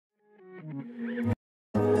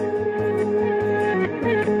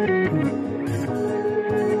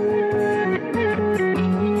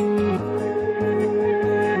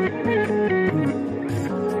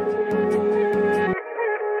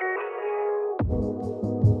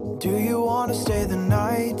Do you wanna stay the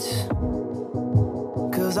night?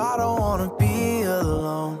 'Cause I don't wanna be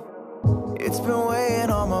alone. It's been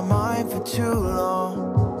weighing on my mind for too long,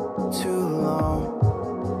 too long.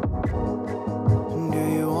 Do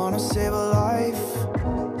you wanna save a life?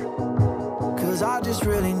 'Cause I just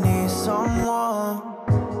really need someone.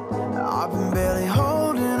 I've been barely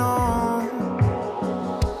holding on,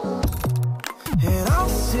 and I'm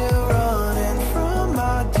still running from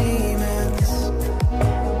my demons.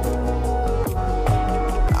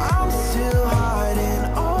 I'm still hiding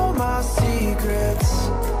all my secrets,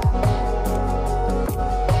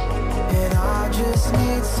 and I just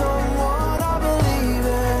need someone I believe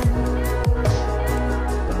in.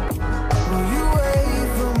 Will you wait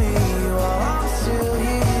for me while I'm still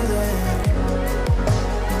healing?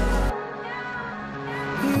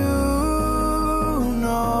 You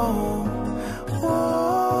know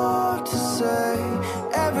what to say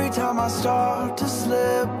every time I start to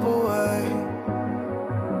slip away,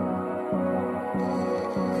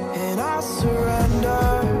 and I surrender.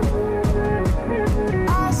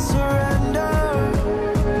 I surrender.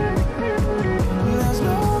 There's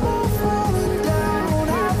no more falling down.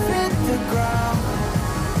 I've hit the ground,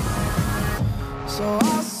 so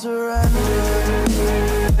I surrender.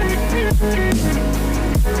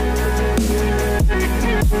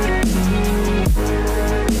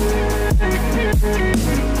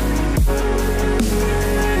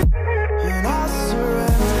 And I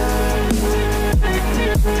surrender.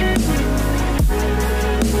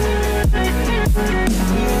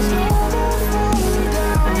 There's no more falling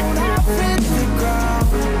down. I've hit the ground.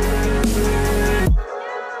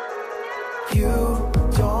 You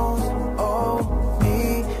don't owe me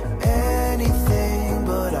anything,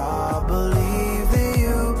 but I believe that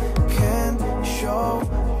you can show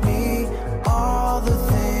me all the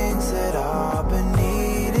things that I've been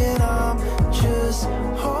needing. I'm just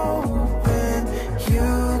hoping you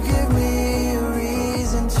give me a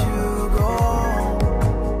reason to go on.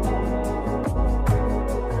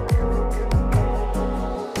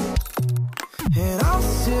 And I'm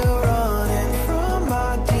still running from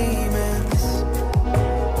my demons.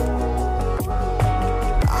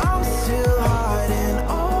 I'm still hiding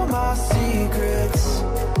all my secrets,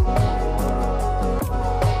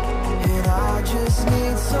 and I just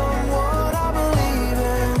need someone I believe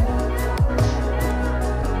in.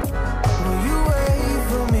 Will you wait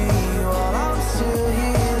for me while I'm still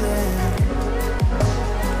healing?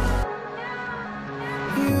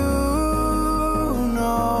 You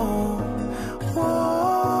know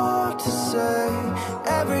what to say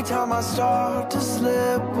every time I start to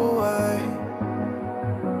slip away,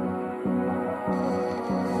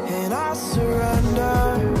 and I surrender.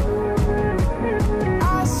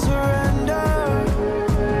 I surrender.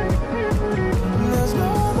 There's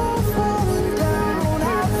no more falling down.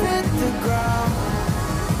 I've hit the ground,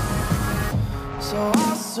 so I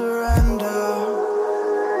surrender.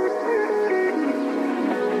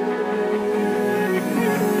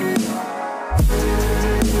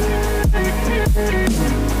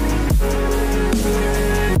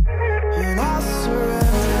 And I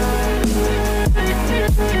surrender.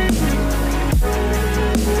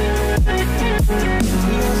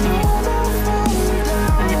 There's no more falling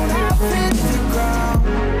down. I've hit the ground.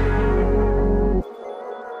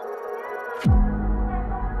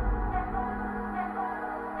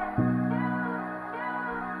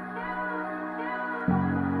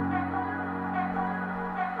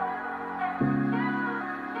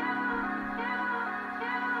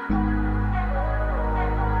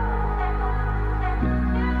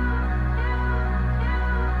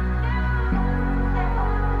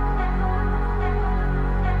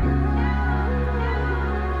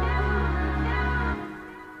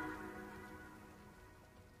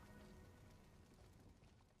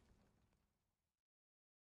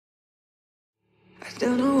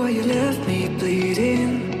 Don't know why you left me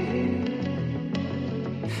bleeding,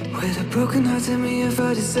 with a broken heart. Tell me if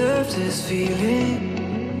I deserve this feeling.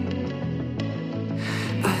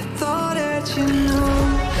 I thought that you know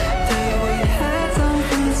that we had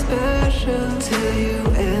something special, till you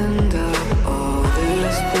end up all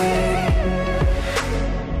this way.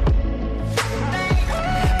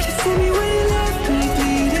 Please tell me why you left me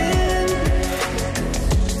bleeding,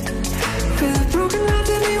 with a broken heart.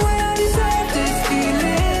 Tell me why I deserve this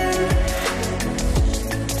feeling.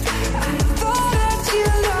 I thought that you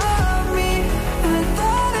loved me, I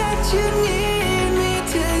thought that you need me,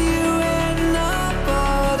 till you end up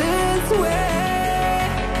all this way.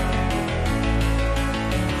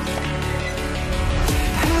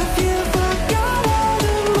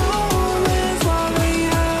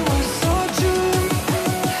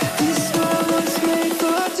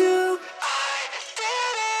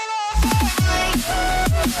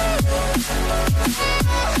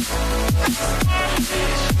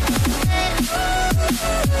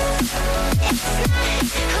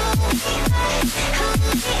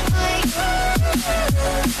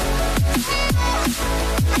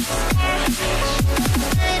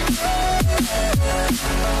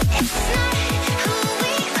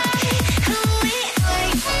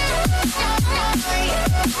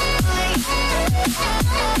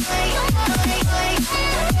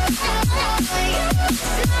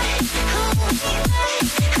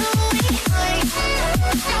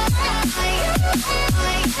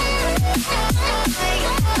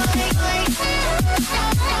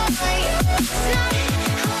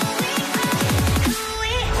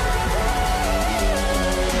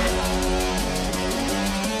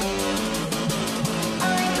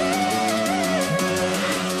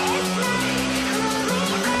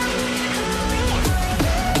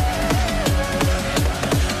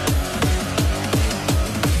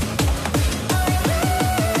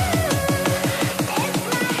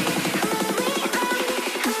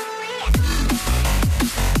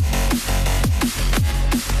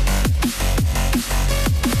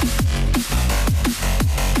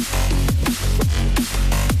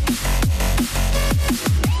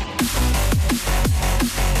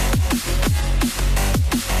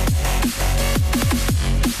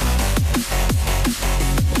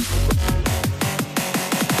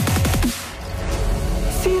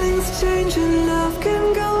 Change and love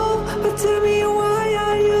can go, but tell me why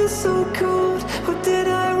are you so cold? What did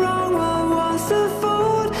I wrong? What was the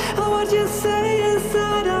fault? And what you say is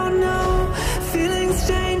I don't know. Feelings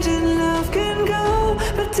change and love can go,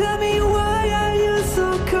 but tell me why are you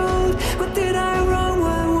so cold? What did I wrong?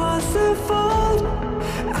 What was the fault?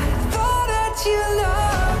 I thought that you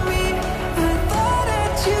loved me, I thought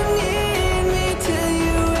that you need me till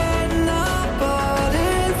you end up all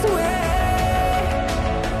this way.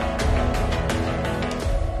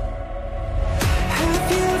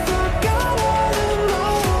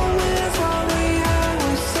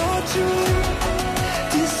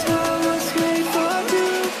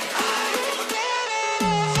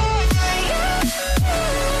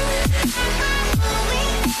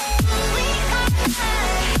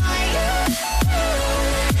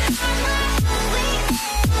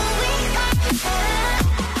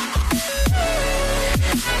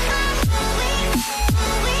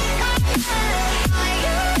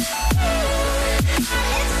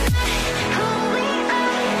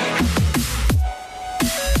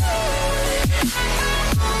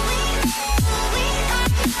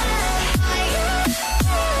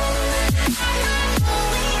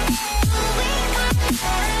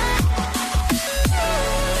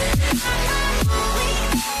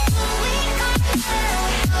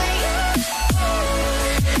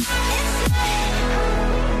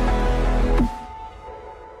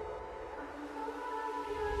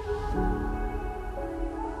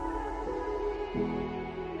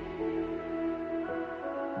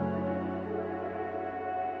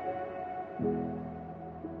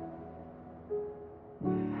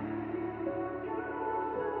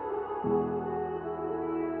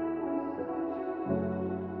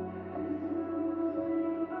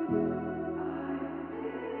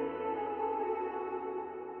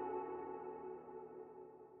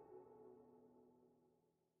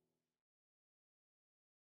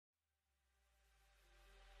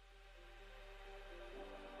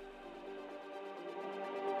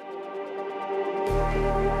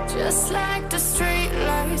 Just like the street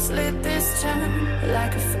lights lit this town,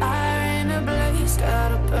 like a fire in a blaze,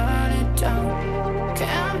 gotta burn it down.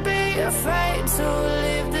 Can't be afraid to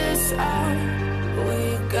leave this out.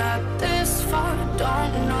 We got this far,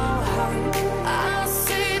 don't know how. I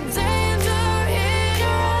see danger in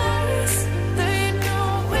your eyes. They know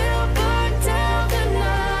we'll burn down the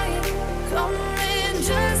night. Coming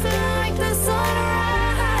just like the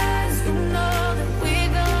sunrise. You know that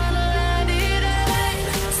we're gonna let it rain.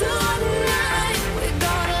 Tonight, we're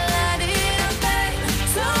gonna let it rain.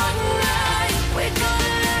 Tonight, we're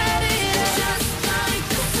gonna let it rain. Just like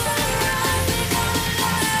the sunrise, we're gonna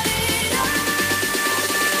let it rain.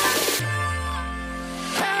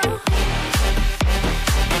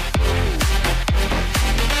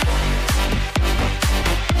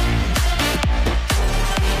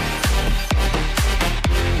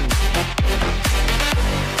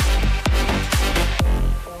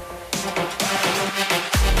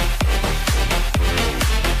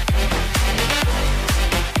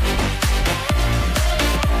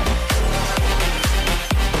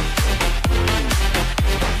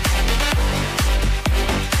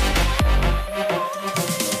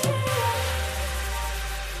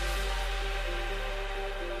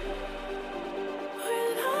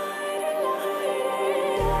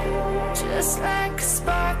 Just like a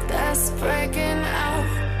spark that's breaking out.